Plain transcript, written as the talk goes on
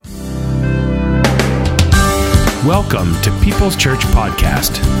Welcome to People's Church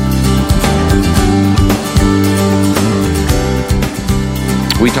Podcast.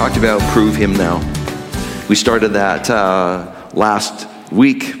 We talked about Prove Him Now. We started that last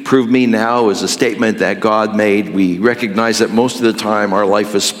week. Prove Me Now is a statement that God made. We recognize that most of the time our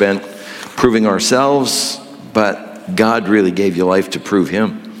life is spent proving ourselves, but God really gave you life to prove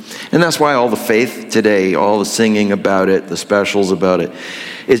Him. And that's why all the faith today, all the singing about it, the specials about it,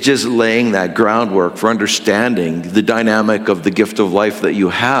 is just laying that groundwork for understanding the dynamic of the gift of life that you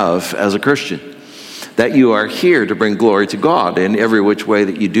have as a Christian. That you are here to bring glory to God in every which way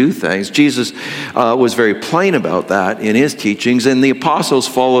that you do things. Jesus was very plain about that in his teachings, and the apostles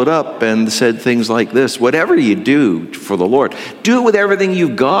followed up and said things like this: whatever you do for the Lord, do it with everything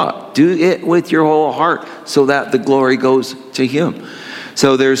you've got. Do it with your whole heart so that the glory goes to Him.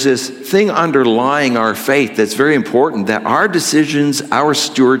 So there's this thing underlying our faith that's very important, that our decisions, our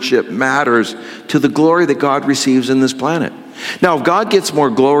stewardship matters to the glory that God receives in this planet. Now, if God gets more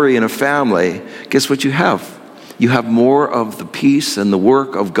glory in a family, guess what you have? You have more of the peace and the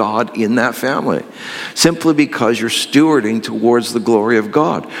work of God in that family, simply because you're stewarding towards the glory of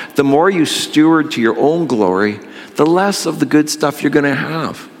God. The more you steward to your own glory, the less of the good stuff you're going to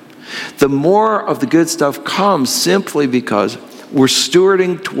have. The more of the good stuff comes simply because we're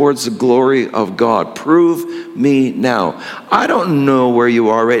stewarding towards the glory of God. Prove me now. I don't know where you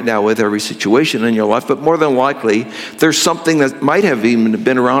are right now with every situation in your life, but more than likely, there's something that might have even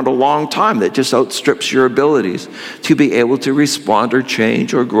been around a long time that just outstrips your abilities to be able to respond or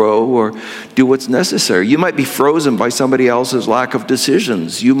change or grow or do what's necessary. You might be frozen by somebody else's lack of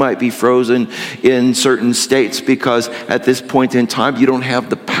decisions. You might be frozen in certain states because at this point in time, you don't have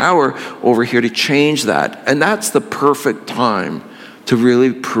the power over here to change that. And that's the perfect time to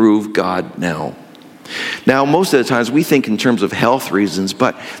really prove God now. Now, most of the times we think in terms of health reasons,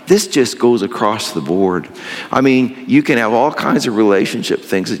 but this just goes across the board. I mean, you can have all kinds of relationship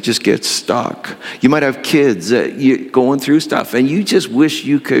things that just get stuck. You might have kids that you're going through stuff, and you just wish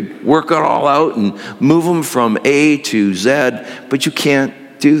you could work it all out and move them from A to Z, but you can't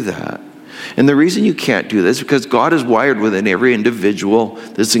do that. And the reason you can't do this is because God is wired within every individual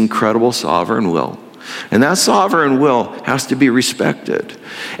this incredible sovereign will. And that sovereign will has to be respected.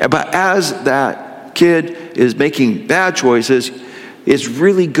 But as that kid is making bad choices, it's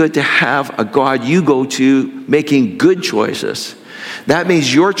really good to have a God you go to making good choices. That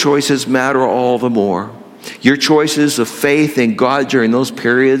means your choices matter all the more. Your choices of faith in God during those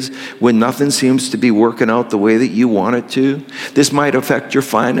periods when nothing seems to be working out the way that you want it to. This might affect your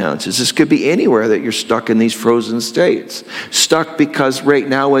finances. This could be anywhere that you're stuck in these frozen states. Stuck because right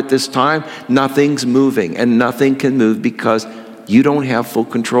now at this time, nothing's moving, and nothing can move because you don't have full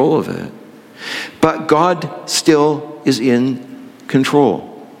control of it. But God still is in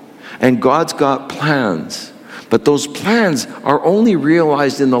control. And God's got plans. But those plans are only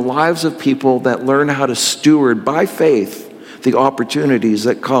realized in the lives of people that learn how to steward by faith the opportunities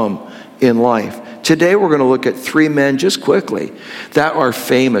that come in life. Today we're going to look at three men just quickly that are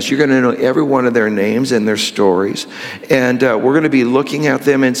famous. You're going to know every one of their names and their stories. And we're going to be looking at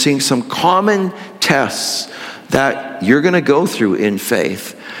them and seeing some common tests that you're going to go through in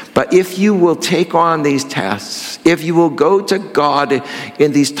faith. But if you will take on these tests, if you will go to God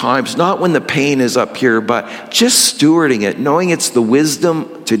in these times, not when the pain is up here, but just stewarding it, knowing it's the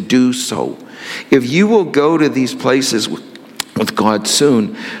wisdom to do so. If you will go to these places with God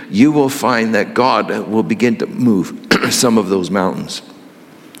soon, you will find that God will begin to move some of those mountains.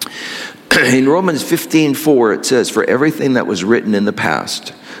 In Romans 15:4, it says, "For everything that was written in the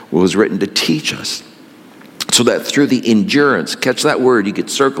past was written to teach us, so that through the endurance," catch that word, you could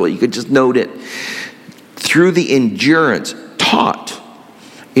circle it, you could just note it, through the endurance taught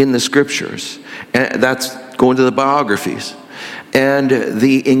in the scriptures, and that's going to the biographies, and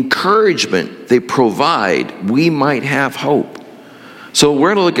the encouragement they provide, we might have hope. So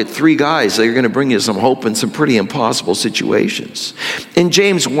we're going to look at three guys that are going to bring you some hope in some pretty impossible situations. In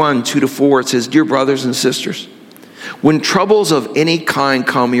James 1:2-4, it says, "Dear brothers and sisters, when troubles of any kind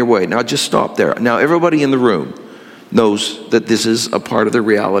come your way," now just stop there. Now everybody in the room knows that this is a part of the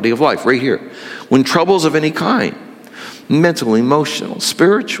reality of life right here. When troubles of any kind, mental, emotional,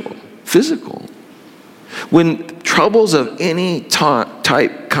 spiritual, physical, when troubles of any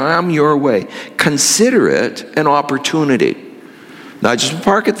type come your way, consider it an opportunity. Now just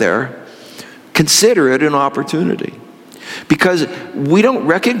park it there. Consider it an opportunity. Because we don't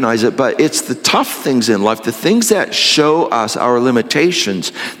recognize it, but it's the tough things in life, the things that show us our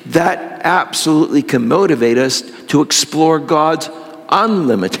limitations, that absolutely can motivate us to explore God's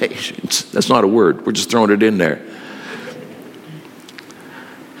unlimitations. That's not a word. We're just throwing it in there.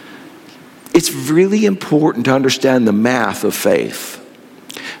 it's really important to understand the math of faith.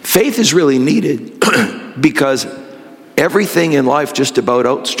 Faith is really needed because everything in life just about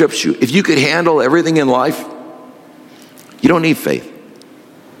outstrips you. If you could handle everything in life, you don't need faith.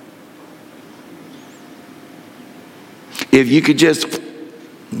 If you could just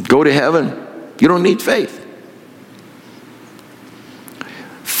go to heaven, you don't need faith.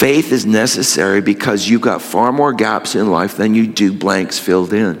 Faith is necessary because you've got far more gaps in life than you do blanks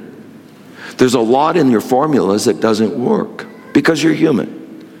filled in. There's a lot in your formulas that doesn't work because you're human.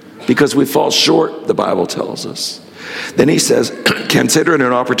 Because we fall short, the Bible tells us. Then he says, consider it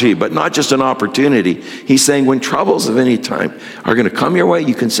an opportunity, but not just an opportunity. He's saying when troubles of any time are going to come your way,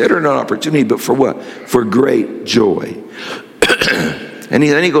 you consider it an opportunity, but for what? For great joy. And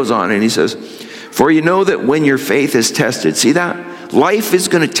then he goes on and he says, for you know that when your faith is tested, see that? Life is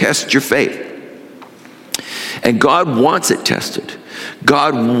going to test your faith. And God wants it tested.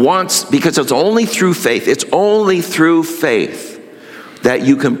 God wants, because it's only through faith, it's only through faith that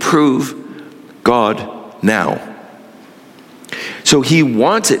you can prove God now. So he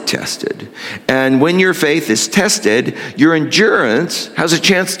wants it tested. And when your faith is tested, your endurance has a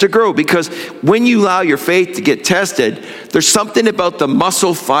chance to grow. Because when you allow your faith to get tested, there's something about the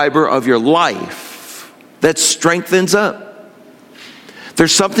muscle fiber of your life that strengthens up.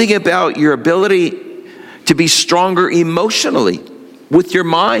 There's something about your ability to be stronger emotionally with your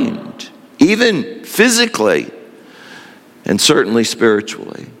mind, even physically, and certainly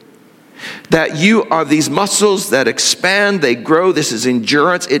spiritually. That you are these muscles that expand, they grow. This is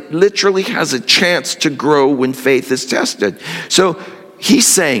endurance. It literally has a chance to grow when faith is tested. So he's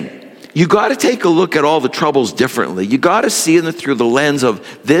saying, you got to take a look at all the troubles differently. You got to see them through the lens of,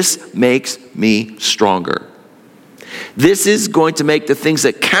 this makes me stronger. This is going to make the things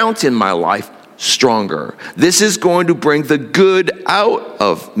that count in my life stronger. This is going to bring the good out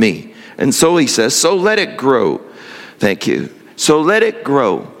of me. And so he says, so let it grow. Thank you. So let it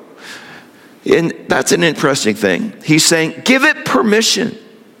grow. And that's an interesting thing. He's saying, give it permission.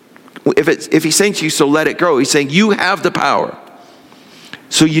 If he's saying to you, so let it grow, he's saying you have the power.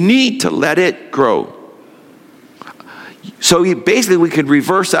 So you need to let it grow. So basically we could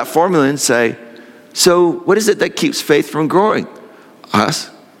reverse that formula and say, so what is it that keeps faith from growing?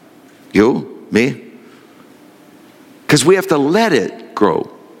 Us, you, me. Because we have to let it grow.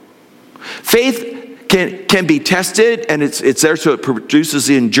 Faith can be tested, and it's there so it produces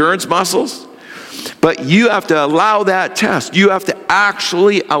the endurance muscles. But you have to allow that test. You have to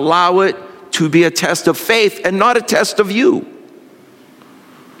actually allow it to be a test of faith and not a test of you.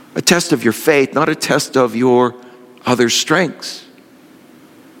 A test of your faith, not a test of your other strengths.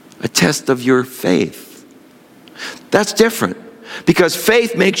 A test of your faith. That's different. Because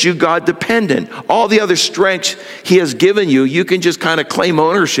faith makes you God dependent. All the other strengths he has given you, you can just kind of claim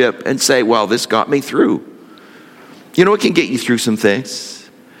ownership and say, well, this got me through. You know, it can get you through some things.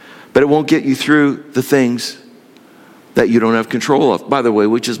 But it won't get you through the things that you don't have control of, by the way,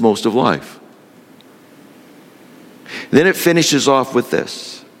 which is most of life. Then it finishes off with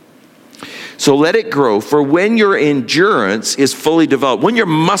this. So let it grow, for when your endurance is fully developed, when your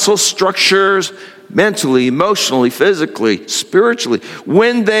muscle structures, mentally, emotionally, physically, spiritually,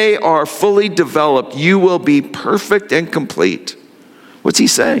 when they are fully developed, you will be perfect and complete. What's he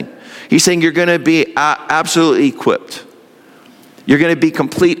saying? He's saying you're going to be absolutely equipped. You're going to be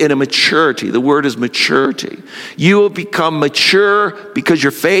complete in a maturity. The word is maturity. You will become mature because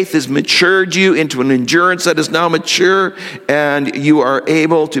your faith has matured you into an endurance that is now mature, and you are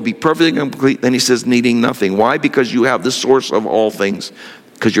able to be perfect and complete. Then he says, needing nothing. Why? Because you have the source of all things.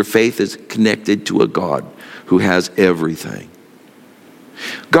 Because your faith is connected to a God who has everything.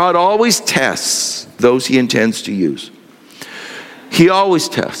 God always tests those he intends to use. He always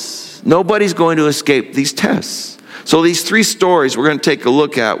tests. Nobody's going to escape these tests. So these three stories we're going to take a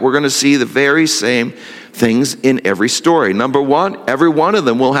look at, we're going to see the very same things in every story. Number one, every one of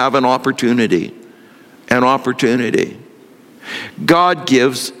them will have an opportunity. An opportunity. God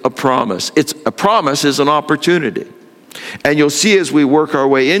gives a promise. A promise is an opportunity. And you'll see as we work our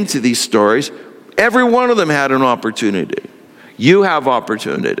way into these stories, every one of them had an opportunity. You have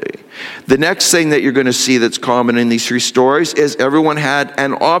opportunity. The next thing that you're going to see that's common in these three stories is everyone had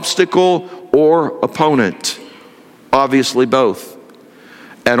an obstacle or opponent. Obviously both.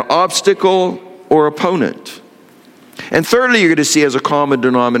 An obstacle or opponent. And thirdly, you're going to see as a common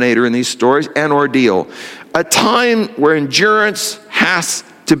denominator in these stories, an ordeal. A time where endurance has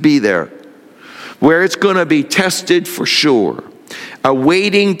to be there. Where it's going to be tested for sure. A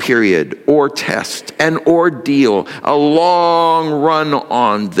waiting period or test. An ordeal. A long run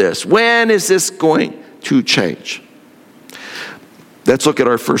on this. When is this going to change? Let's look at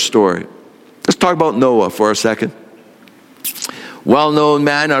our first story. Let's talk about Noah for a second. Well-known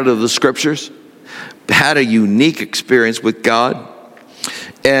man out of the scriptures, had a unique experience with God.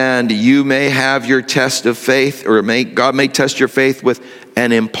 And you may have your test of faith, or God may test your faith with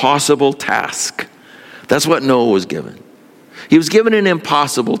an impossible task. That's what Noah was given. He was given an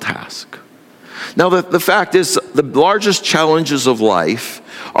impossible task. Now, the fact is, the largest challenges of life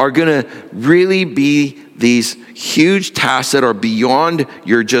are going to really be these huge tasks that are beyond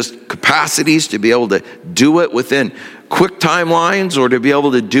your just capacities to be able to do it within quick timelines, or to be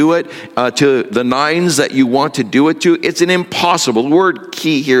able to do it to the nines that you want to do it to. It's an impossible. The word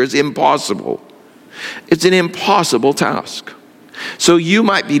key here is impossible. It's an impossible task. So you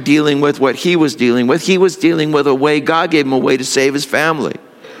might be dealing with what he was dealing with. He was dealing with a way, God gave him a way to save his family.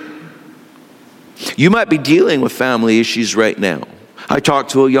 You might be dealing with family issues right now. I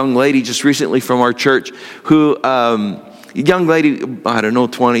talked to a young lady just recently from our church who, young lady, I don't know,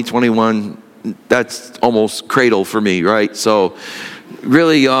 20, 21, that's almost cradle for me, right? So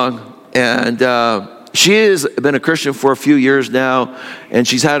really young. And she has been a Christian for a few years now, and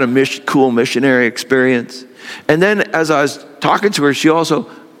she's had a cool missionary experience. And then as I was talking to her, she also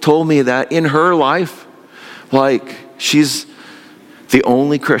told me that in her life, like, she's the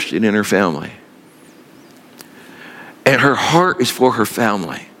only Christian in her family. And her heart is for her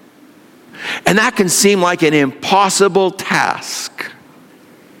family. And that can seem like an impossible task.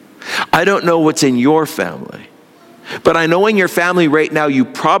 I don't know what's in your family, but I know in your family right now you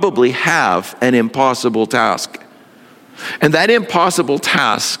probably have an impossible task. And that impossible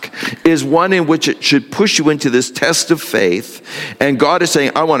task is one in which it should push you into this test of faith. And God is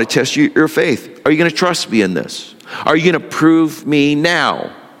saying, I want to test your faith. Are you going to trust me in this? Are you going to prove me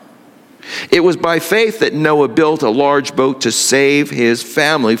now? It was by faith that Noah built a large boat to save his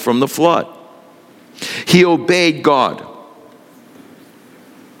family from the flood. He obeyed God,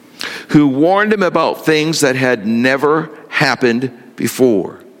 who warned him about things that had never happened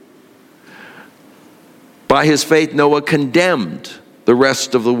before. By his faith, Noah condemned the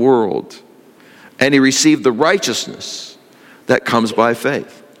rest of the world, and he received the righteousness that comes by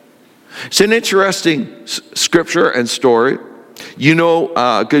faith. It's an interesting scripture and story. You know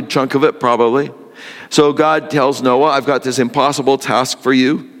a good chunk of it, probably. So God tells Noah, I've got this impossible task for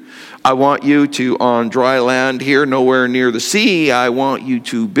you. I want you to, on dry land here, nowhere near the sea, I want you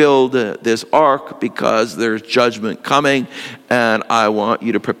to build this ark because there's judgment coming, and I want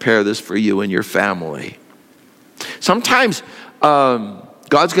you to prepare this for you and your family. Sometimes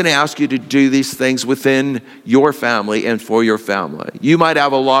God's going to ask you to do these things within your family and for your family. You might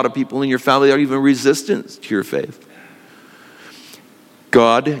have a lot of people in your family that are even resistant to your faith.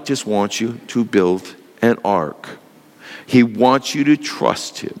 God just wants you to build an ark. He wants you to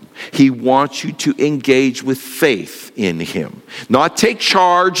trust him. He wants you to engage with faith in him. Not take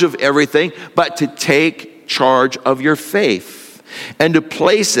charge of everything, but to take charge of your faith and to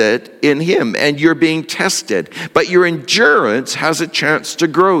place it in him. And you're being tested. But your endurance has a chance to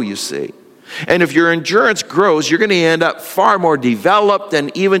grow, you see. And if your endurance grows, you're going to end up far more developed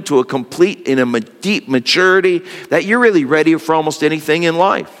and even to a deep maturity that you're really ready for almost anything in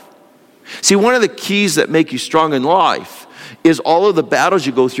life. See, one of the keys that make you strong in life is all of the battles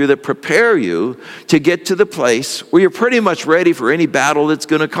you go through that prepare you to get to the place where you're pretty much ready for any battle that's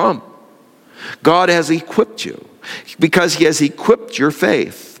going to come. God has equipped you because he has equipped your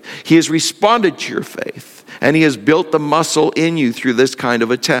faith. He has responded to your faith. And he has built the muscle in you through this kind of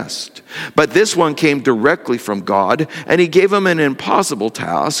a test. But this one came directly from God, and he gave him an impossible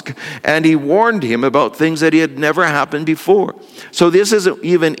task, and he warned him about things that had never happened before. So this isn't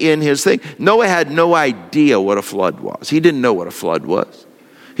even in his thing. Noah had no idea what a flood was. He didn't know what a flood was.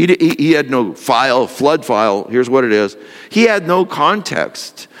 He had no flood file. Here's what it is. He had no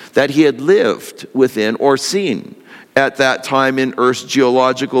context that he had lived within or seen at that time in Earth's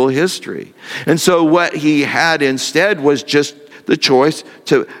geological history. And so what he had instead was just the choice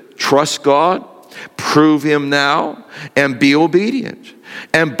to trust God, prove him now, and be obedient.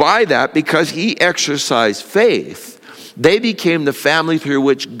 And by that, because he exercised faith, they became the family through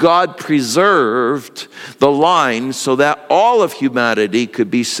which God preserved the line so that all of humanity could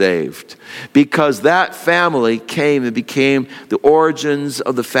be saved. Because that family came and became the origins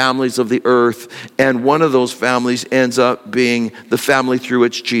of the families of the earth. And one of those families ends up being the family through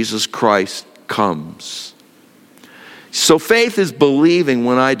which Jesus Christ comes. So faith is believing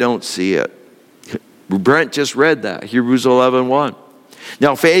when I don't see it. Brent just read that, Hebrews 11:1.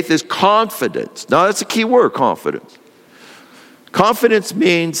 Now faith is confidence. Now that's a key word, confidence. Confidence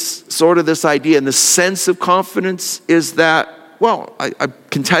means sort of this idea, and the sense of confidence is that, well, I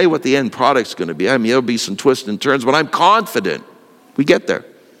can tell you what the end product's going to be. I mean, there'll be some twists and turns, but I'm confident we get there.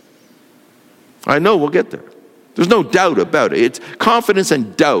 I know we'll get there. There's no doubt about it. It's confidence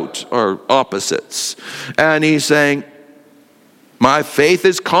and doubt are opposites. And he's saying, my faith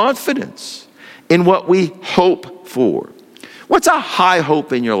is confidence in what we hope for. What's a high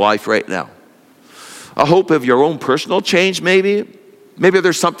hope in your life right now? A hope of your own personal change, maybe? Maybe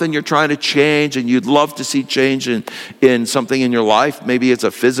there's something you're trying to change and you'd love to see change in something in your life. Maybe it's a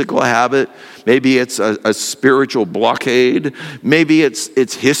physical habit. Maybe it's a spiritual blockade. Maybe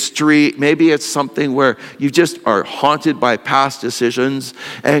it's history. Maybe it's something where you just are haunted by past decisions.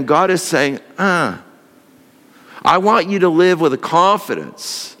 And God is saying, I want you to live with a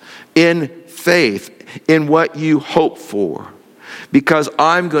confidence in faith in what you hope for, because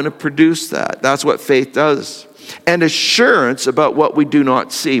I'm going to produce that. That's what faith does. And assurance about what we do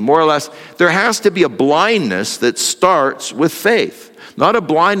not see. More or less, there has to be a blindness that starts with faith. Not a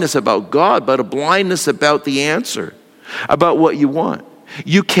blindness about God, but a blindness about the answer, about what you want.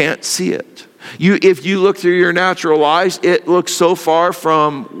 You can't see it. If you look through your natural eyes, it looks so far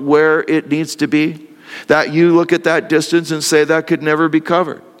from where it needs to be that you look at that distance and say that could never be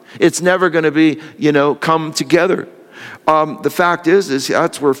covered. It's never going to be, come together. The fact is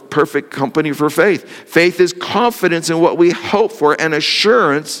that's we're perfect company for faith. Faith is confidence in what we hope for and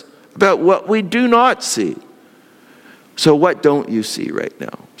assurance about what we do not see. So what don't you see right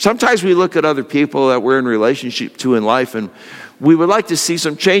now? Sometimes we look at other people that we're in relationship to in life and we would like to see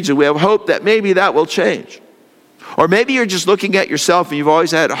some change and we have hope that maybe that will change. Or maybe you're just looking at yourself and you've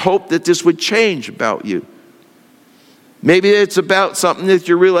always had hope that this would change about you. Maybe it's about something with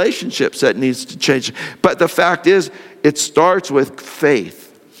your relationships that needs to change. But the fact is, it starts with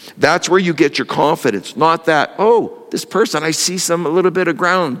faith. That's where you get your confidence. Not that, this person, I see a little bit of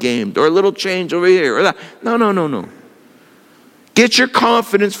ground gained or a little change over here. Or that. No. Get your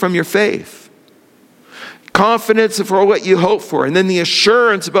confidence from your faith. Confidence for what you hope for. And then the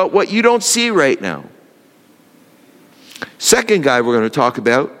assurance about what you don't see right now. Second guy we're going to talk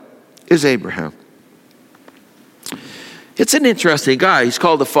about is Abraham. It's an interesting guy. He's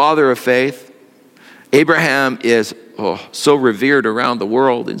called the father of faith. Abraham is so revered around the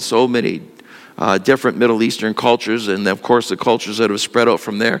world in so many different Middle Eastern cultures, and of course the cultures that have spread out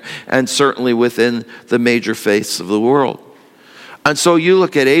from there, and certainly within the major faiths of the world. And so you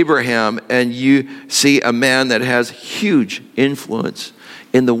look at Abraham and you see a man that has huge influence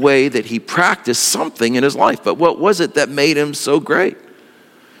in the way that he practiced something in his life. But what was it that made him so great?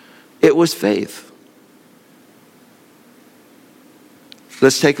 It was faith.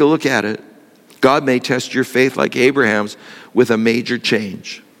 Let's take a look at it. God may test your faith like Abraham's with a major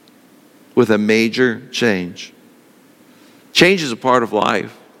change. With a major change. Change is a part of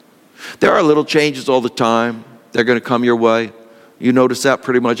life. There are little changes all the time. They're going to come your way. You notice that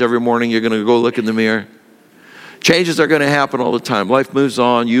pretty much every morning. You're going to go look in the mirror. Changes are going to happen all the time. Life moves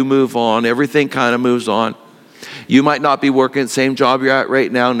on. You move on. Everything kind of moves on. You might not be working the same job you're at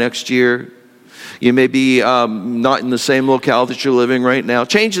right now next year. You may be not in the same locale that you're living right now.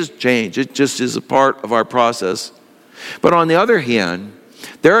 Change is change. It just is a part of our process. But on the other hand,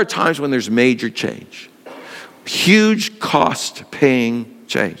 there are times when there's major change. Huge cost-paying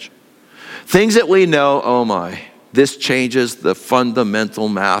change. Things that we know, this changes the fundamental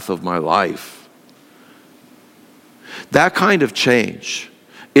math of my life. That kind of change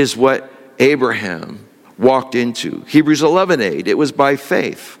is what Abraham walked into. Hebrews 11:8, it was by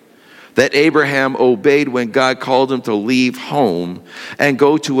faith that Abraham obeyed when God called him to leave home and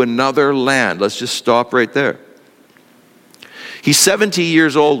go to another land. Let's just stop right there. He's 70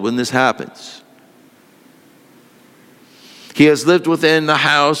 years old when this happens. He has lived within the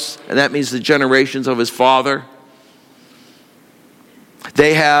house, and that means the generations of his father.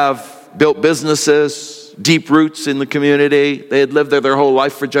 They have built businesses, deep roots in the community. They had lived there their whole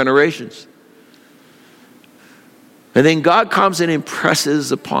life for generations. And then God comes and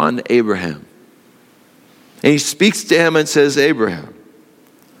impresses upon Abraham. And he speaks to him and says, Abraham,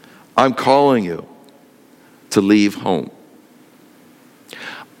 I'm calling you to leave home.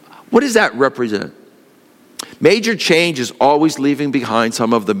 What does that represent? Major change is always leaving behind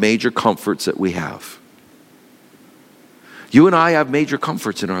some of the major comforts that we have. You and I have major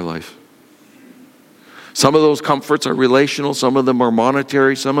comforts in our life. Some of those comforts are relational, some of them are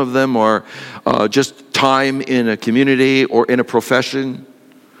monetary, some of them are just time in a community or in a profession.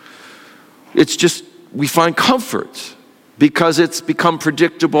 It's just, we find comfort because it's become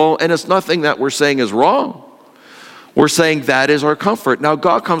predictable, and it's nothing that we're saying is wrong. We're saying that is our comfort. Now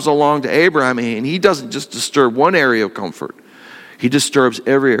God comes along to Abraham and he doesn't just disturb one area of comfort. He disturbs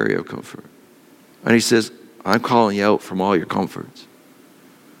every area of comfort. And he says, I'm calling you out from all your comforts.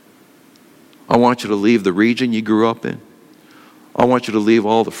 I want you to leave the region you grew up in. I want you to leave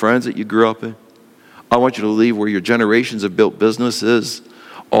all the friends that you grew up in. I want you to leave where your generations have built businesses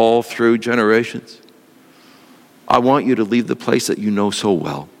all through generations. I want you to leave the place that you know so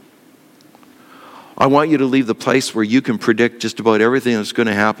well. I want you to leave the place where you can predict just about everything that's going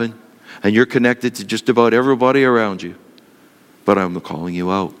to happen, and you're connected to just about everybody around you. But I'm calling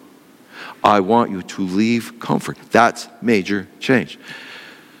you out. I want you to leave comfort. That's major change.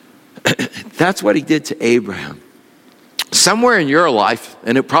 That's what he did to Abraham. Somewhere in your life,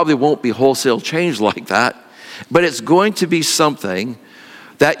 and it probably won't be wholesale change like that, but it's going to be something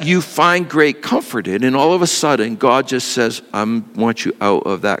that you find great comfort in, and all of a sudden God just says, I want you out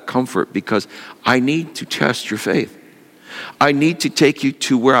of that comfort because I need to test your faith. I need to take you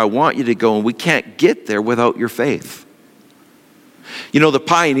to where I want you to go, and we can't get there without your faith. You know, the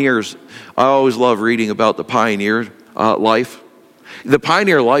pioneers, I always love reading about the pioneer life. The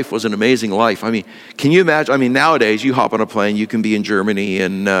pioneer life was an amazing life. I mean, can you imagine? I mean, nowadays you hop on a plane, you can be in Germany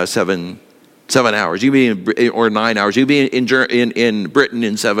in 7 hours. You can be or 9 hours. You can be in Britain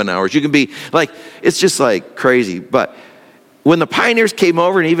in 7 hours. You can be like, it's just like crazy. But when the pioneers came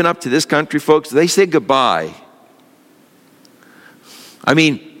over, and even up to this country, folks, they said goodbye. I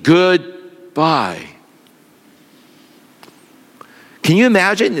mean, goodbye. Can you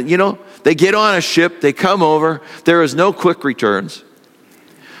imagine? You know, they get on a ship, they come over, there is no quick returns.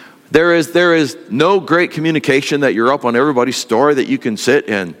 There is no great communication that you're up on everybody's story that you can sit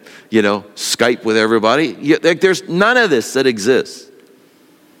and, you know, Skype with everybody. There's none of this that exists.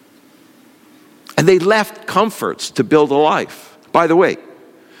 And they left comforts to build a life. By the way,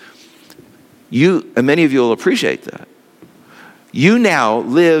 you, and many of you will appreciate that, you now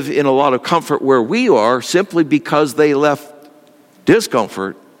live in a lot of comfort where we are simply because they left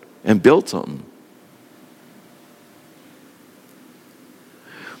discomfort and built something.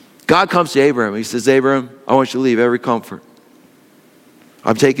 God comes to Abraham. He says, Abraham, I want you to leave every comfort.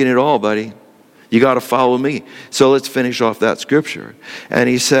 I'm taking it all, buddy. You got to follow me. So let's finish off that scripture. And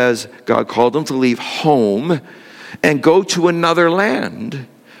he says, God called him to leave home and go to another land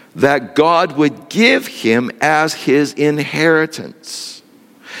that God would give him as his inheritance.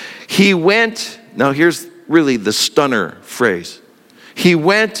 He went, now here's really the stunner phrase. He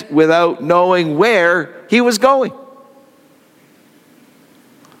went without knowing where he was going.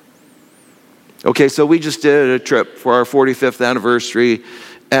 Okay, so we just did a trip for our 45th anniversary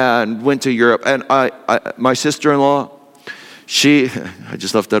and went to Europe. And my sister-in-law, I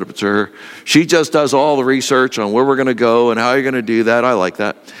just left that up to her. She just does all the research on where we're going to go and how you're going to do that. I like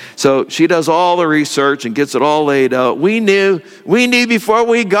that. So she does all the research and gets it all laid out. We knew before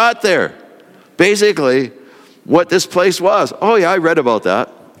we got there, basically, what this place was. Oh yeah, I read about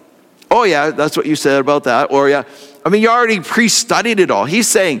that. Oh yeah, that's what you said about that. Or yeah, I mean, you already pre-studied it all. He's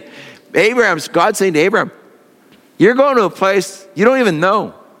saying, God's saying to Abraham, you're going to a place you don't even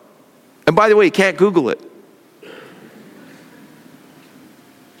know. And by the way, you can't Google it.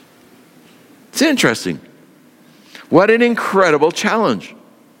 It's interesting. What an incredible challenge.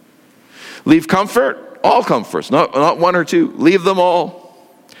 Leave comfort, all comforts, not one or two. Leave them all.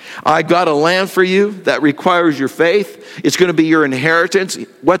 I got a land for you that requires your faith. It's going to be your inheritance.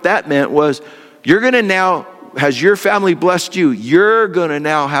 What that meant was you're going to now, has your family blessed you, you're going to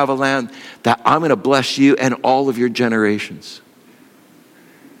now have a land that I'm going to bless you and all of your generations.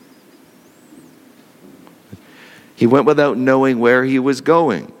 He went without knowing where he was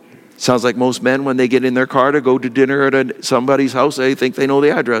going. Sounds like most men, when they get in their car to go to dinner at somebody's house, they think they know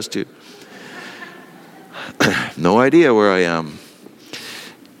the address to. No idea where I am.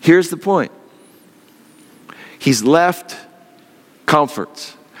 Here's the point. He's left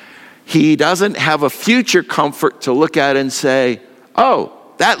comforts. He doesn't have a future comfort to look at and say, oh,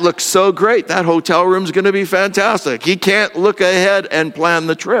 that looks so great. That hotel room's going to be fantastic. He can't look ahead and plan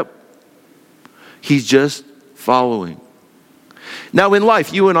the trip. He's just following. Now in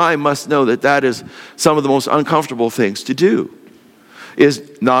life, you and I must know that is some of the most uncomfortable things to do,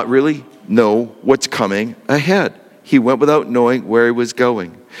 is not really know what's coming ahead. He went without knowing where he was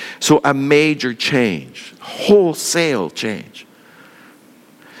going. So a major change, wholesale change.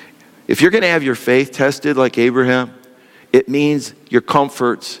 If you're going to have your faith tested like Abraham, it means your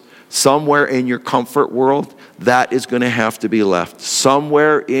comforts, somewhere in your comfort world, that is going to have to be left.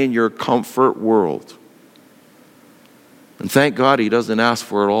 Somewhere in your comfort world. And thank God he doesn't ask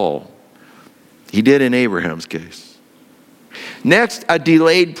for it all. He did in Abraham's case. Next, a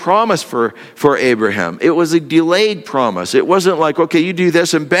delayed promise for Abraham. It was a delayed promise. It wasn't like, okay, you do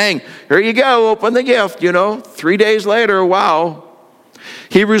this and bang, here you go, open the gift, 3 days later, wow.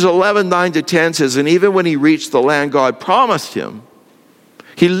 Hebrews 11:9-10 says, and even when he reached the land God promised him,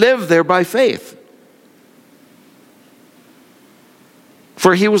 he lived there by faith.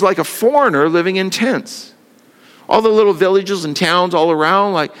 For he was like a foreigner living in tents. All the little villages and towns all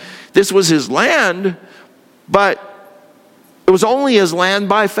around, like this was his land, but it was only his land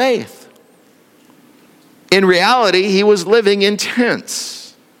by faith. In reality, he was living in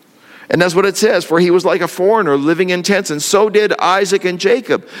tents. And that's what it says, for he was like a foreigner living in tents. And so did Isaac and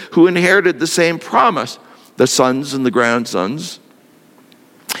Jacob, who inherited the same promise, the sons and the grandsons.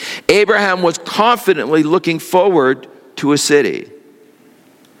 Abraham was confidently looking forward to a city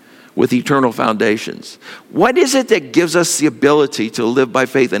with eternal foundations. What is it that gives us the ability to live by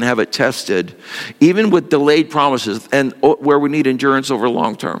faith and have it tested, even with delayed promises and where we need endurance over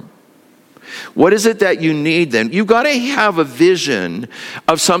long term? What is it that you need then? You've got to have a vision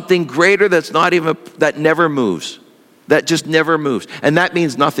of something greater that never moves, that just never moves. And that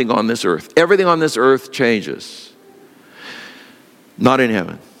means nothing on this earth. Everything on this earth changes. Not in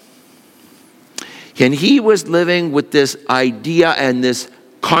heaven. And he was living with this idea and this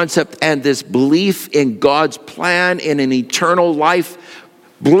concept and this belief in God's plan in an eternal life,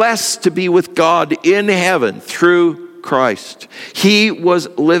 blessed to be with God in heaven through Christ. He was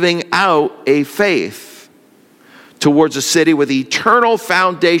living out a faith towards a city with eternal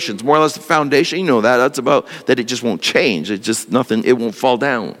foundations, more or less the foundation. You know that. That's about that it just won't change. It just nothing, it won't fall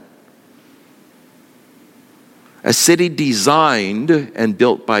down. A city designed and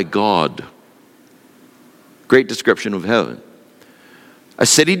built by God. Great description of heaven. A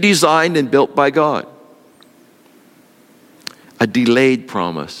city designed and built by God. A delayed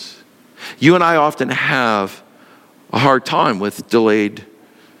promise. You and I often have a hard time with delayed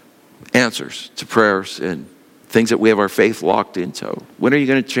answers to prayers and things that we have our faith locked into. When are you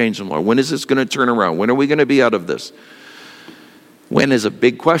going to change them, Lord? When is this going to turn around? When are we going to be out of this? When is a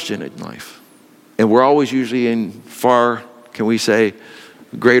big question in life. And we're always usually in far, can we say,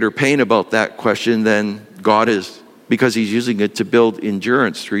 greater pain about that question than God is, because he's using it to build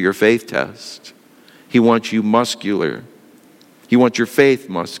endurance through your faith test. He wants you muscular. He wants your faith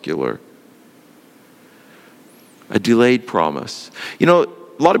muscular. A delayed promise. You know,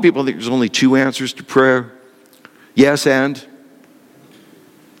 a lot of people think there's only two answers to prayer. Yes and.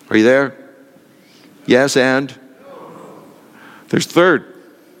 Are you there? Yes and. There's third.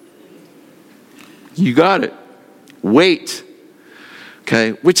 You got it. Wait.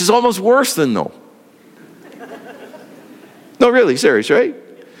 Okay, which is almost worse than no. No, really, serious, right?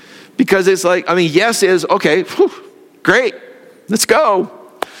 Because it's like, yes is, okay, whew, great, let's go.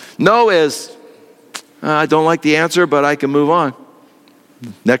 No is, I don't like the answer, but I can move on.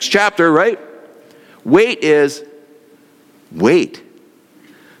 Next chapter, right? Wait is, wait.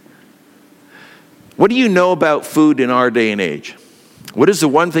 What do you know about food in our day and age? What is the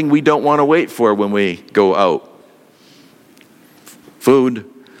one thing we don't want to wait for when we go out?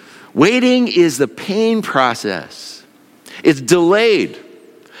 Food. Waiting is the pain process. It's delayed.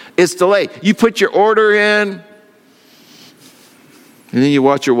 It's delayed. You put your order in, and then you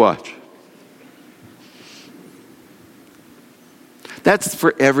watch your watch. That's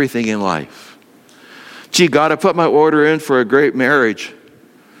for everything in life. Gee, God, I put my order in for a great marriage.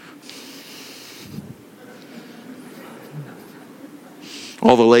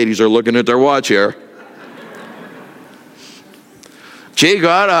 All the ladies are looking at their watch here. Gee,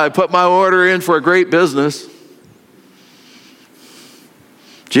 God, I put my order in for a great business.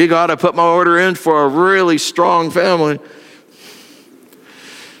 Gee, God, I put my order in for a really strong family.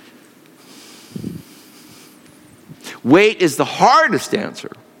 Wait is the hardest answer,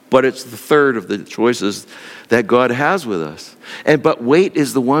 but it's the third of the choices that God has with us. But wait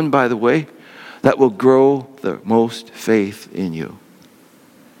is the one, by the way, that will grow the most faith in you.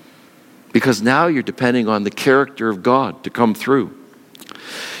 Because now you're depending on the character of God to come through.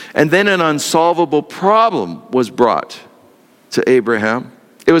 And then an unsolvable problem was brought to Abraham.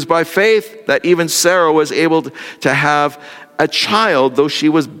 It was by faith that even Sarah was able to have a child, though she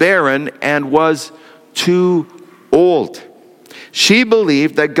was barren and was too old. She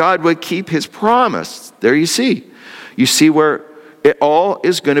believed that God would keep his promise. There you see. You see where it all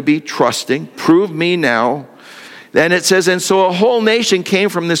is going to be trusting. Prove me now. Then it says, and so a whole nation came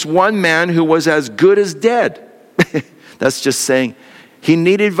from this one man who was as good as dead. That's just saying he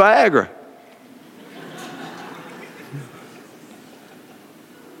needed Viagra.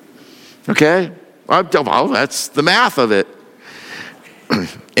 Okay? Well, that's the math of it.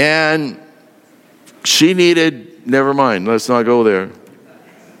 And she needed, never mind, let's not go there.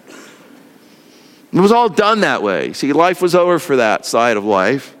 It was all done that way. See, life was over for that side of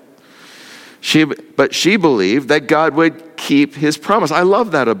life. But she believed that God would keep his promise. I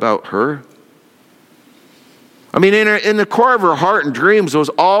love that about her. I mean, in the core of her heart and dreams was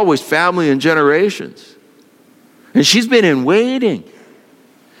always family and generations. And she's been in waiting.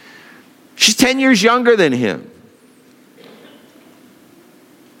 She's 10 years younger than him.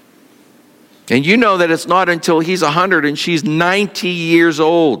 And you know that it's not until he's 100 and she's 90 years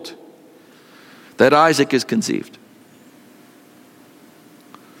old that Isaac is conceived.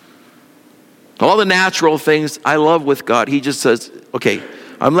 All the natural things I love with God, he just says, okay,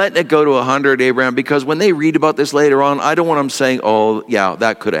 I'm letting it go to 100, Abraham, because when they read about this later on, I don't want them saying, oh, yeah,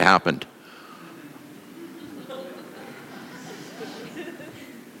 that could have happened.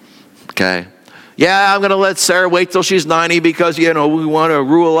 Okay. Yeah, I'm going to let Sarah wait till she's 90 because, we want to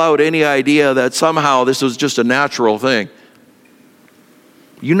rule out any idea that somehow this was just a natural thing.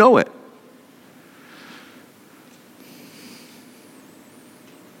 You know it.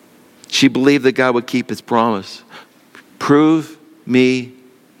 She believed that God would keep his promise. Prove me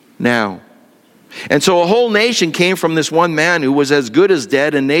now. And so a whole nation came from this one man who was as good as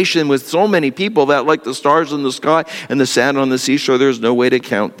dead, a nation with so many people that like the stars in the sky and the sand on the seashore, there's no way to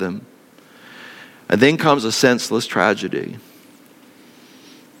count them. And then comes a senseless tragedy.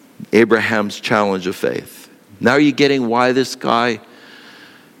 Abraham's challenge of faith. Now are you getting why this guy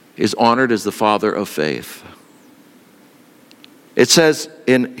is honored as the father of faith? It says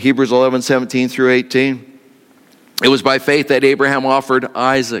in Hebrews 11:17 through 18, it was by faith that Abraham offered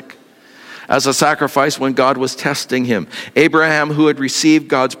Isaac as a sacrifice when God was testing him. Abraham, who had received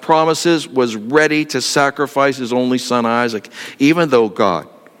God's promises, was ready to sacrifice his only son Isaac, even though God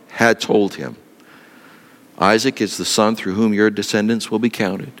had told him, Isaac is the son through whom your descendants will be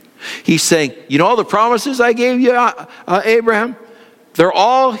counted. He's saying, all the promises I gave you, Abraham, they're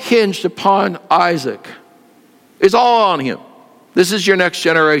all hinged upon Isaac. It's all on him. This is your next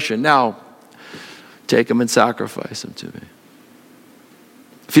generation. Now, take him and sacrifice him to me.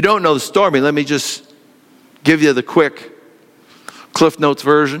 If you don't know the story, let me just give you the quick Cliff Notes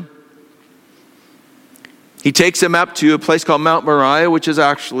version. He takes him up to a place called Mount Moriah, which is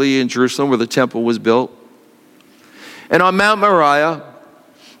actually in Jerusalem where the temple was built. And on Mount Moriah,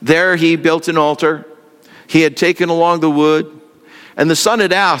 there he built an altar. He had taken along the wood. And the son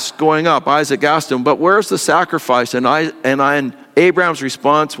had asked, going up, Isaac asked him, but where's the sacrifice? And Abraham's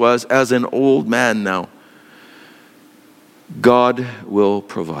response was, as an old man now, God will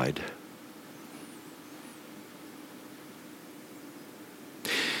provide.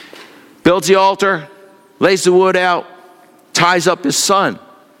 Builds the altar, lays the wood out, ties up his son,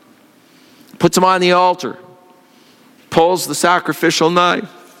 puts him on the altar, pulls the sacrificial knife,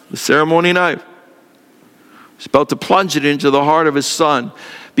 the ceremony knife. He's about to plunge it into the heart of his son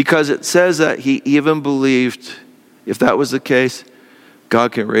because it says that he even believed, if that was the case,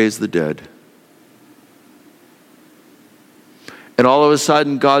 God can raise the dead. And all of a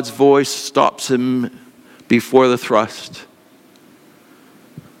sudden, God's voice stops him before the thrust.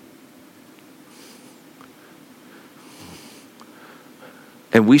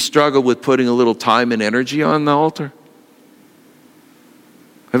 And we struggle with putting a little time and energy on the altar.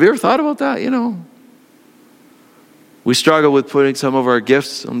 Have you ever thought about that? We struggle with putting some of our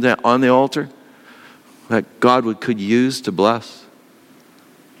gifts on the altar that God could use to bless.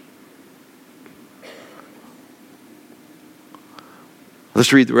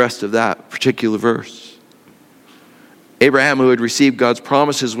 Let's read the rest of that particular verse. Abraham, who had received God's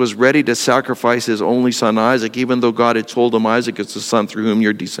promises, was ready to sacrifice his only son Isaac, even though God had told him, Isaac is the son through whom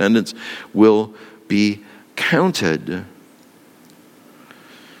your descendants will be counted.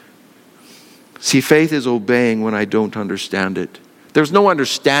 See, faith is obeying when I don't understand it. There's no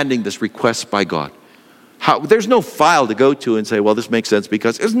understanding this request by God. There's no file to go to and say, well, this makes sense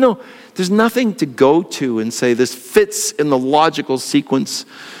because there's nothing to go to and say this fits in the logical sequence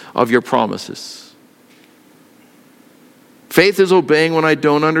of your promises. Faith is obeying when I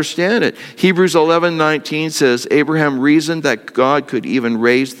don't understand it. Hebrews 11:19 says, Abraham reasoned that God could even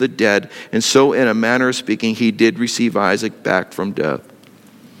raise the dead, and so in a manner of speaking, he did receive Isaac back from death.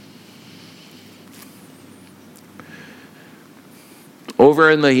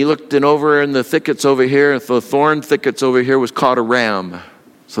 He looked over in the thickets over here, the thorn thickets over here was caught a ram.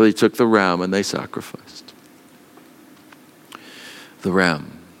 So they took the ram and they sacrificed the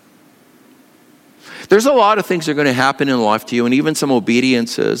ram. There's a lot of things that are going to happen in life to you, and even some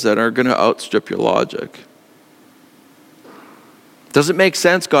obediences that are going to outstrip your logic. Does it make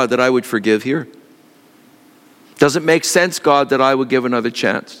sense, God, that I would forgive here? Does it make sense, God, that I would give another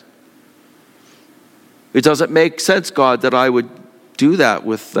chance? It doesn't make sense, God, that I would do that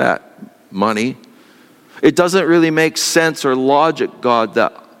with that money. It doesn't really make sense or logic, God,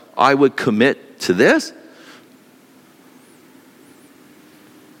 that I would commit to this.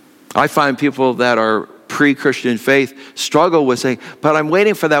 I find people that are pre-Christian faith struggle with saying, but I'm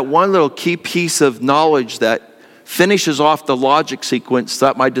waiting for that one little key piece of knowledge that finishes off the logic sequence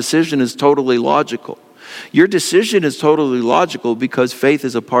that my decision is totally logical. Your decision is totally logical because faith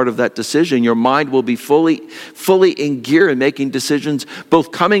is a part of that decision. Your mind will be fully in gear in making decisions,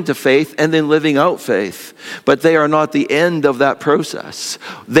 both coming to faith and then living out faith. But they are not the end of that process.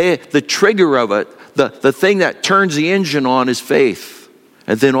 The trigger of it, the thing that turns the engine on is faith.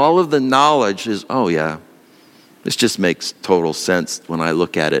 And then all of the knowledge is, oh yeah, this just makes total sense when I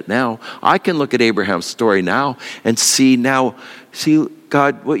look at it now. I can look at Abraham's story now and see,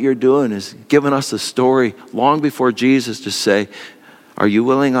 God, what you're doing is giving us a story long before Jesus to say, are you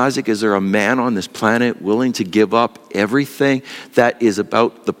willing, Isaac? Is there a man on this planet willing to give up everything that is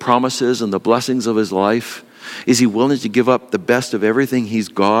about the promises and the blessings of his life? Is he willing to give up the best of everything he's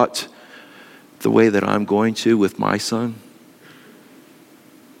got the way that I'm going to with my son?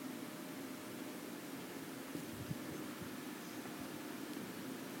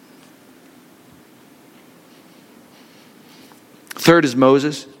 Third is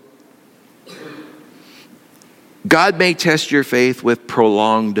Moses. God may test your faith with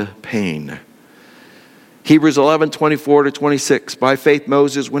prolonged pain. Hebrews 11:24-26. By faith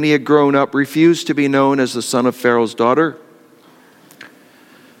Moses, when he had grown up, refused to be known as the son of Pharaoh's daughter.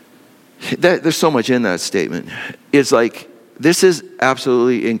 There's so much in that statement. It's like, this is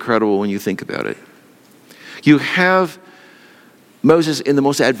absolutely incredible when you think about it. You have Moses in the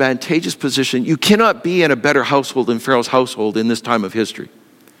most advantageous position. You cannot be in a better household than Pharaoh's household in this time of history.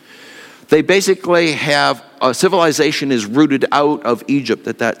 They basically have, a civilization is rooted out of Egypt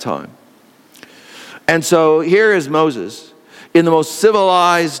at that time. And so here is Moses in the most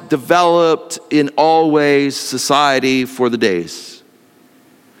civilized, developed in all ways society for the days.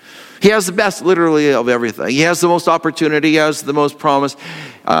 He has the best literally of everything. He has the most opportunity, he has the most promise.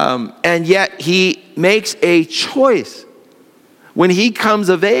 And yet he makes a choice when he comes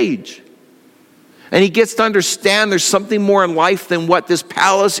of age. And he gets to understand there's something more in life than what this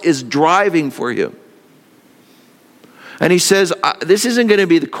palace is driving for him. And he says, this isn't going to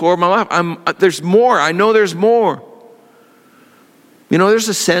be the core of my life. There's more. I know there's more. You know, there's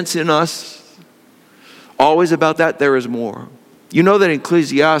a sense in us always about that there is more. You know that in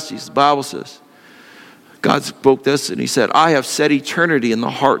Ecclesiastes, the Bible says, God spoke this and he said, I have set eternity in the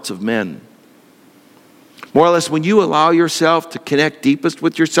hearts of men. More or less, when you allow yourself to connect deepest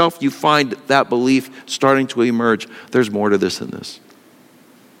with yourself, you find that belief starting to emerge. There's more to this than this.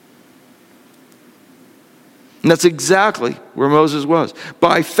 And that's exactly where Moses was.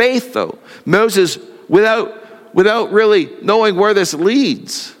 By faith, though, Moses, without really knowing where this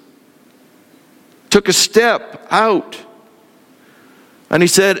leads, took a step out. And he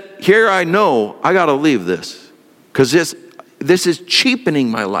said, here I know I got to leave this because this is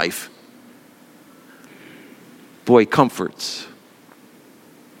cheapening my life. Boy, comforts.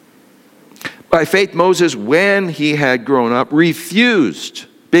 By faith, Moses, when he had grown up, refused.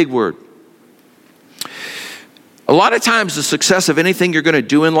 Big word. A lot of times the success of anything you're going to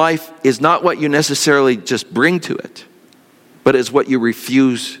do in life is not what you necessarily just bring to it, but is what you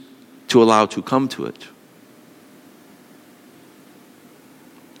refuse to allow to come to it.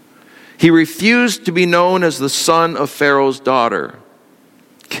 He refused to be known as the son of Pharaoh's daughter.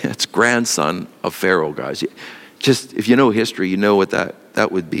 It's grandson of Pharaoh, guys. Just, if you know history, you know what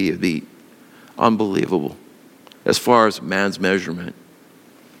that would be. It'd be unbelievable as far as man's measurement.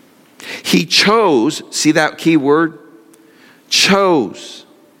 He chose, see that key word? Chose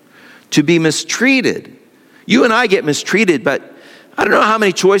to be mistreated. You and I get mistreated, but I don't know how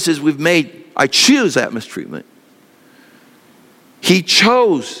many choices we've made. I choose that mistreatment. He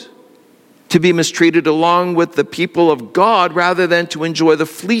chose to be mistreated along with the people of God rather than to enjoy the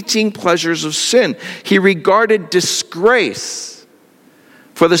fleeting pleasures of sin. He regarded disgrace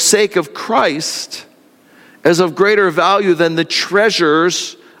for the sake of Christ as of greater value than the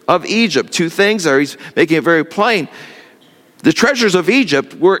treasures of Egypt. Two things there. He's making it very plain. The treasures of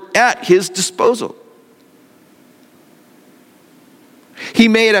Egypt were at his disposal. He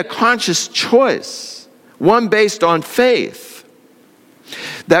made a conscious choice, one based on faith,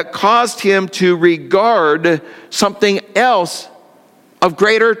 that caused him to regard something else of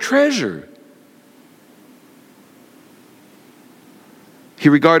greater treasure. He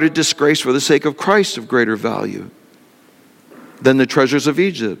regarded disgrace for the sake of Christ of greater value than the treasures of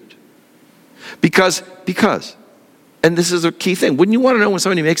Egypt. Because, and this is a key thing, wouldn't you want to know when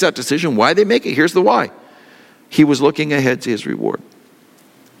somebody makes that decision why they make it? Here's the why. He was looking ahead to his reward.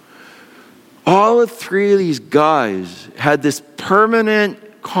 All three of these guys had this permanent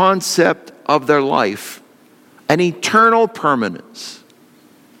concept of their life, an eternal permanence,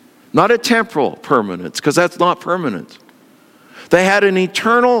 not a temporal permanence, because that's not permanent. They had an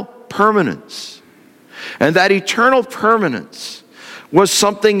eternal permanence. And that eternal permanence was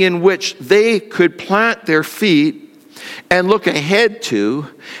something in which they could plant their feet and look ahead to,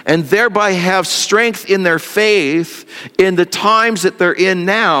 and thereby have strength in their faith in the times that they're in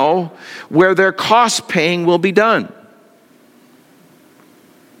now, where their cost paying will be done.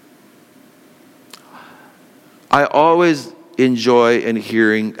 I always enjoy in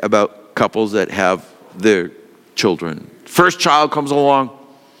hearing about couples that have their children. First child comes along,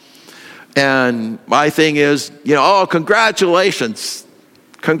 and my thing is, oh, congratulations.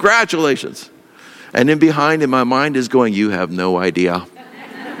 Congratulations. And in behind in my mind is going, you have no idea.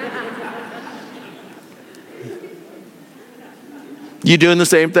 You doing the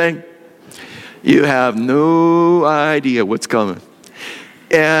same thing? You have no idea what's coming.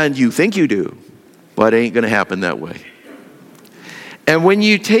 And you think you do, but it ain't going to happen that way. And when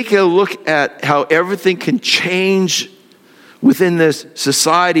you take a look at how everything can change within this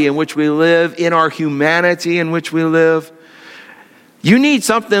society in which we live, in our humanity in which we live, you need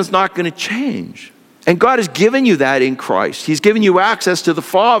something that's not going to change. And God has given you that in Christ. He's given you access to the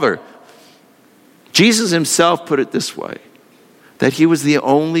Father. Jesus himself put it this way, that he was the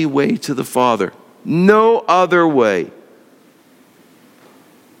only way to the Father. No other way.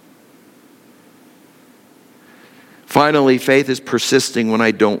 Finally, faith is persisting when I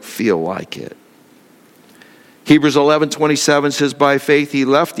don't feel like it. Hebrews 11:27 says, by faith he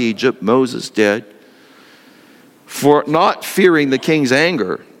left Egypt, Moses did, for not fearing the king's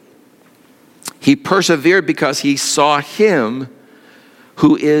anger. He persevered because he saw him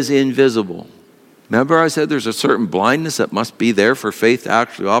who is invisible. Remember I said there's a certain blindness that must be there for faith to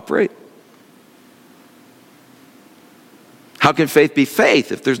actually operate? How can faith be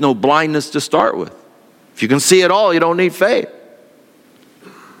faith if there's no blindness to start with? If you can see it all, you don't need faith.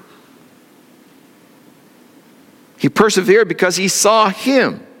 He persevered because he saw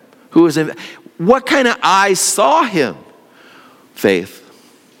him who was invisible. What kind of eyes saw him? Faith.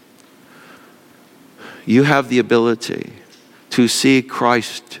 You have the ability to see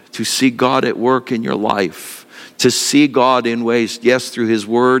Christ, to see God at work in your life, to see God in ways, yes, through his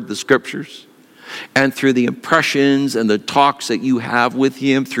word, the scriptures, and through the impressions and the talks that you have with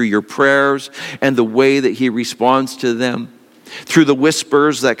him, through your prayers and the way that he responds to them, through the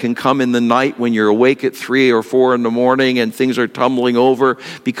whispers that can come in the night when you're awake at 3 or 4 in the morning and things are tumbling over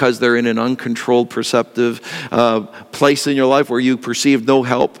because they're in an uncontrolled, perceptive place in your life where you perceive no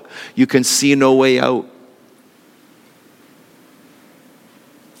help. You can see no way out.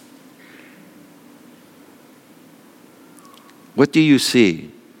 What do you see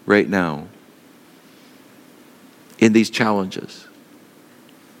right now in these challenges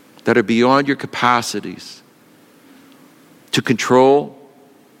that are beyond your capacities to control?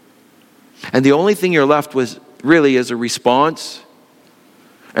 And the only thing you're left with really is a response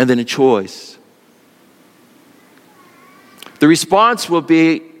and then a choice. The response will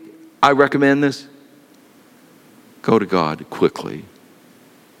be, I recommend this. Go to God quickly.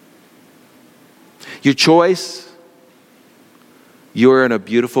 Your choice, you're in a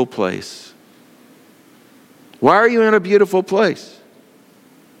beautiful place. Why are you in a beautiful place?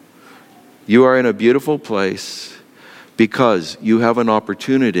 You are in a beautiful place because you have an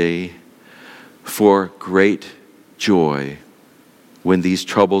opportunity for great joy when these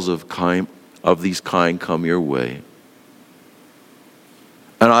troubles of these kind come your way.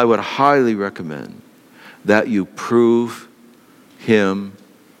 And I would highly recommend that you prove him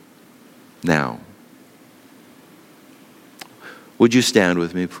now. Would you stand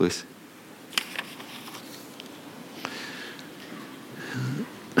with me, please?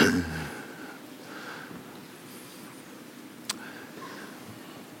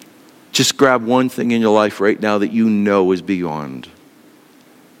 Just grab one thing in your life right now that you know is beyond.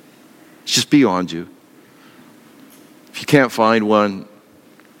 It's just beyond you. If you can't find one,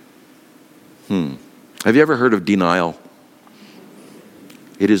 have you ever heard of denial?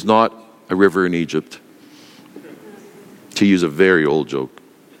 It is not a river in Egypt, to use a very old joke.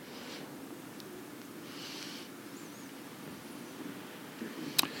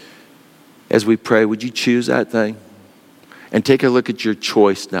 As we pray, would you choose that thing? And take a look at your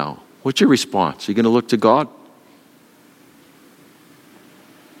choice now. What's your response? Are you going to look to God?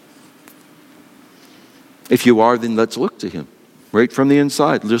 If you are, then let's look to him. Right from the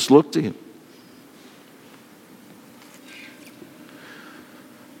inside, just look to him.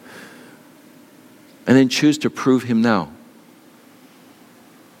 And then choose to prove him now.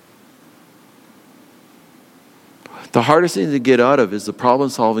 The hardest thing to get out of is the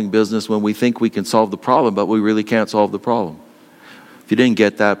problem-solving business when we think we can solve the problem, but we really can't solve the problem. If you didn't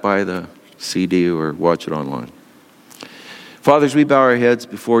get that, buy the CD or watch it online. Fathers, we bow our heads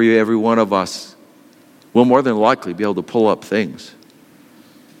before you, every one of us. we'll more than likely be able to pull up things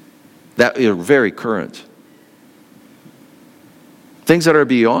that are very current. Things that are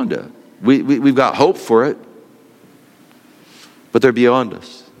beyond it. We've got hope for it, but they're beyond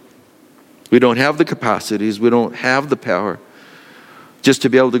us. We don't have the capacities, we don't have the power just to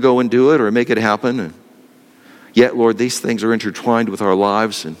be able to go and do it or make it happen. And yet, Lord, these things are intertwined with our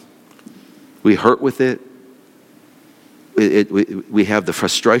lives, and we hurt with it. We have the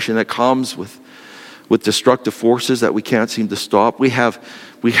frustration that comes with destructive forces that we can't seem to stop. We have,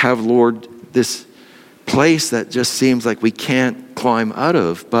 Lord, this place that just seems like we can't climb out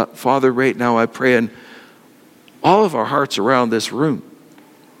of. But Father, right now I pray in all of our hearts around this room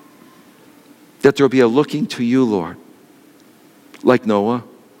that there'll be a looking to you, Lord, like Noah,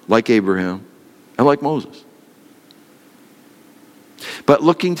 like Abraham, and like Moses. But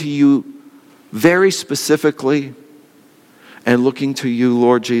looking to you very specifically, and looking to you,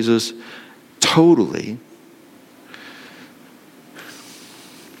 Lord Jesus, totally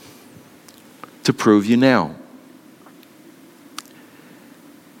to prove you now.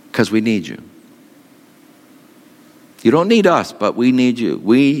 Because we need you. You don't need us, but we need you.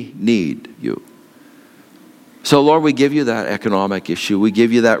 We need you. So, Lord, we give you that economic issue. We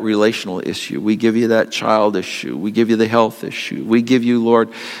give you that relational issue. We give you that child issue. We give you the health issue. We give you, Lord,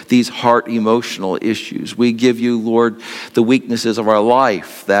 these heart emotional issues. We give you, Lord, the weaknesses of our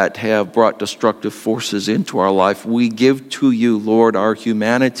life that have brought destructive forces into our life. We give to you, Lord, our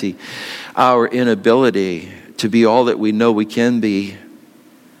humanity, our inability to be all that we know we can be.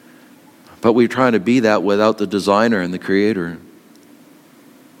 But we're trying to be that without the designer and the creator.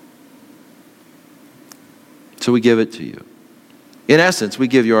 So we give it to you. In essence, we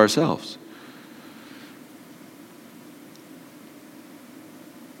give you ourselves.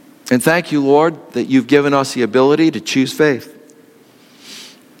 And thank you, Lord, that you've given us the ability to choose faith.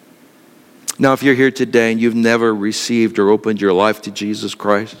 Now, if you're here today and you've never received or opened your life to Jesus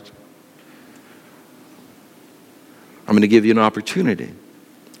Christ, I'm going to give you an opportunity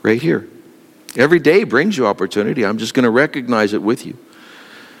right here. Every day brings you opportunity. I'm just going to recognize it with you.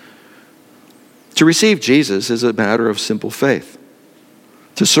 To receive Jesus is a matter of simple faith.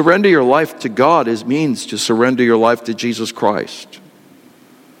 To surrender your life to God means to surrender your life to Jesus Christ.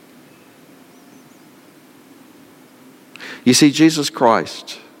 You see, Jesus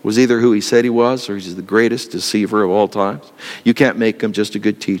Christ was either who he said he was, or he's the greatest deceiver of all times. You can't make him just a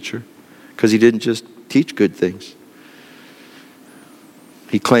good teacher, because he didn't just teach good things.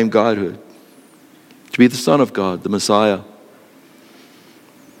 He claimed godhood, to be the Son of God, the Messiah.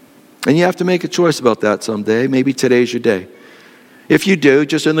 And you have to make a choice about that someday. Maybe today's your day. If you do,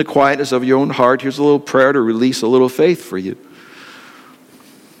 just in the quietness of your own heart, here's a little prayer to release a little faith for you.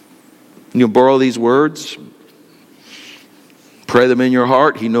 You'll borrow these words, pray them in your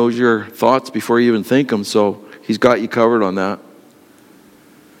heart. He knows your thoughts before you even think them, so he's got you covered on that.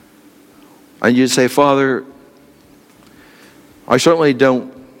 And you say, Father, I certainly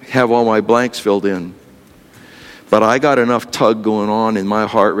don't have all my blanks filled in, but I got enough tug going on in my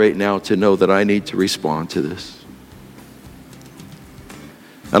heart right now to know that I need to respond to this.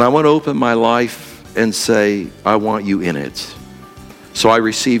 And I want to open my life and say, I want you in it. So I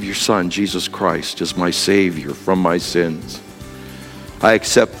receive your Son, Jesus Christ, as my Savior from my sins. I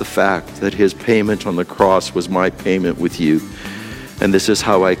accept the fact that his payment on the cross was my payment with you. And this is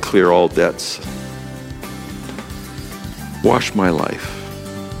how I clear all debts. Wash my life,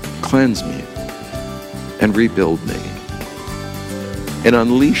 cleanse me, and rebuild me, and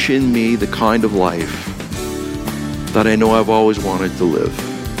unleash in me the kind of life that I know I've always wanted to live.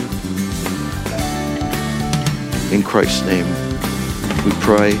 In Christ's name we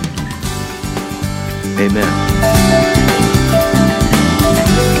pray. Amen.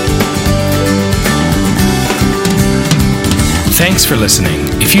 Thanks for listening.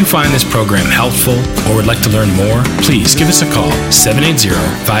 If you find this program helpful or would like to learn more, please give us a call,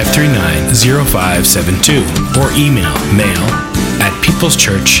 780-539-0572, or email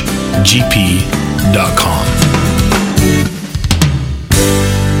mail@peopleschurchgp.com.